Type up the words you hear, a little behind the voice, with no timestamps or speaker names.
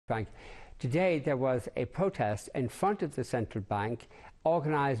Bank. Today there was a protest in front of the central bank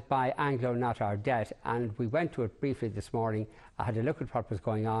organised by Anglo, Not Our Debt, and we went to it briefly this morning. I had a look at what was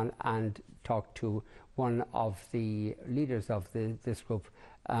going on and talked to one of the leaders of this group,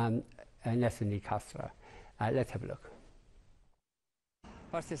 Nestlé Costra. Let's have a look.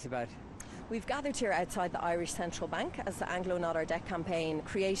 What's this about? We've gathered here outside the Irish Central Bank as the Anglo Not Our Debt campaign,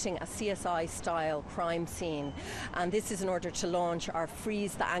 creating a CSI-style crime scene. And this is in order to launch our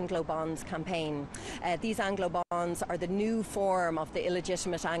Freeze the Anglo Bonds campaign. These Anglo bonds are the new form of the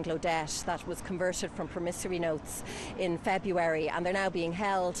illegitimate Anglo debt that was converted from promissory notes in February, and they're now being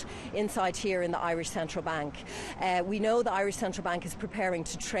held inside here in the Irish Central Bank. We know the Irish Central Bank is preparing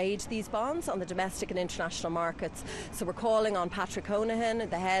to trade these bonds on the domestic and international markets, so we're calling on Patrick Honohan,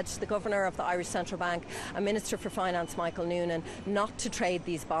 the Governor of the Irish Central Bank, and Minister for Finance Michael Noonan, not to trade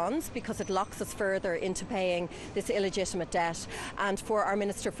these bonds because it locks us further into paying this illegitimate debt, and for our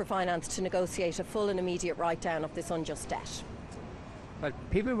Minister for Finance to negotiate a full and immediate write-down of this unjust debt. But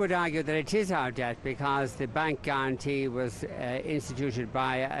people would argue that it is our debt because the bank guarantee was instituted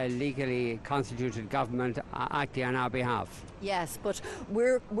by a legally constituted government acting on our behalf. Yes, but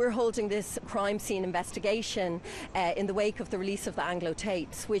we're holding this crime scene investigation in the wake of the release of the Anglo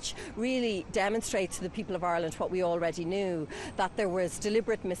tapes, which really demonstrates to the people of Ireland what we already knew, that there was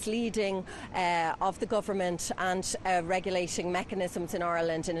deliberate misleading of the government and regulating mechanisms in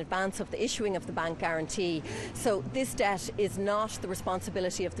Ireland in advance of the issuing of the bank guarantee. So this debt is not the responsibility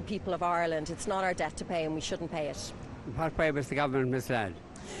of the people of Ireland. It's not our debt to pay, and we shouldn't pay it. In what way was the government misled?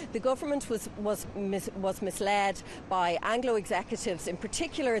 The government was misled by Anglo executives. In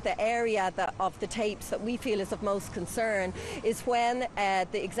particular, the area of the tapes that we feel is of most concern is when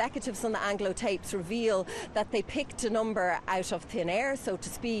the executives on the Anglo tapes reveal that they picked a number out of thin air, so to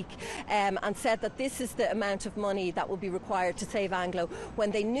speak, and said that this is the amount of money that will be required to save Anglo,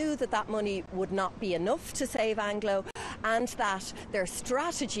 when they knew that that money would not be enough to save Anglo, and that their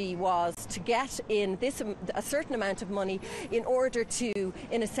strategy was to get in a certain amount of money in order to,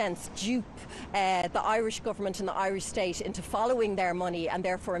 in a sense, dupe the Irish government and the Irish state into following their money and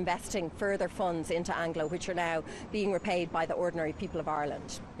therefore investing further funds into Anglo, which are now being repaid by the ordinary people of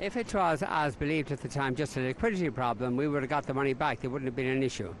Ireland. If it was, as believed at the time, just a liquidity problem, we would have got the money back. There wouldn't have been an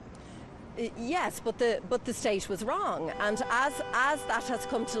issue. Yes, but the state was wrong, and as that has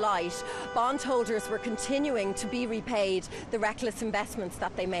come to light, bondholders were continuing to be repaid the reckless investments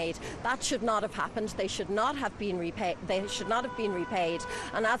that they made. That should not have happened. They should not have been repaid.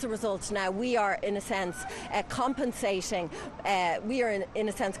 And as a result, now we are in a sense compensating.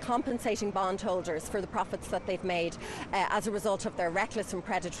 Compensating bondholders for the profits that they've made as a result of their reckless and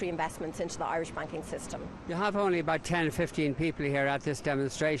predatory investments into the Irish banking system. You have only about 10 or 15 people here at this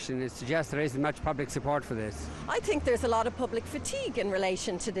demonstration. It suggests there isn't much public support for this. I think there's a lot of public fatigue in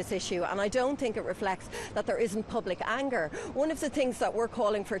relation to this issue, and I don't think it reflects that there isn't public anger. One of the things that we're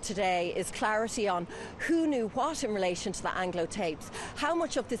calling for today is clarity on who knew what in relation to the Anglo tapes. How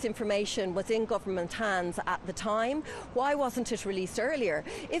much of this information was in government hands at the time? Why wasn't it released earlier?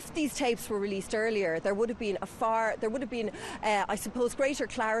 If these tapes were released earlier, there would have been I suppose, greater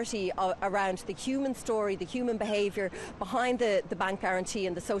clarity around the human story, the human behaviour behind the bank guarantee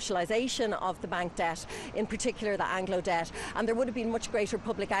and the socialisation of the bank debt, in particular the Anglo debt, and there would have been much greater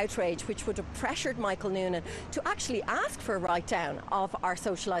public outrage, which would have pressured Michael Noonan to actually ask for a write-down of our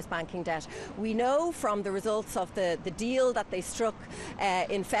socialised banking debt. We know from the results of the deal that they struck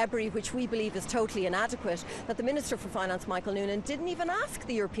in February, which we believe is totally inadequate, that the Minister for Finance Michael Noonan didn't even ask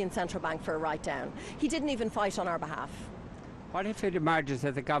the European Central Bank for a write-down. He didn't even fight on our behalf. What if it emerges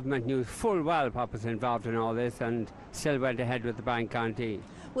that the government knew full well what was involved in all this and still went ahead with the bank guarantee?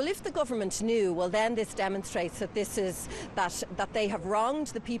 Well, if the government knew, well then this demonstrates that that they have wronged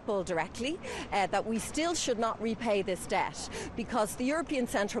the people directly, that we still should not repay this debt, because the European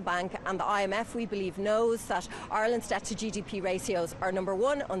Central Bank and the IMF, we believe, knows that Ireland's debt to GDP ratios are, number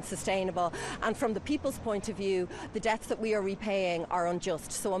one, unsustainable, and from the people's point of view, the debts that we are repaying are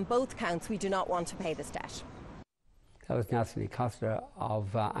unjust. So on both counts, we do not want to pay this debt. That was Nestlé Costra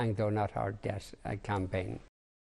of Anglo Not Our Debt campaign.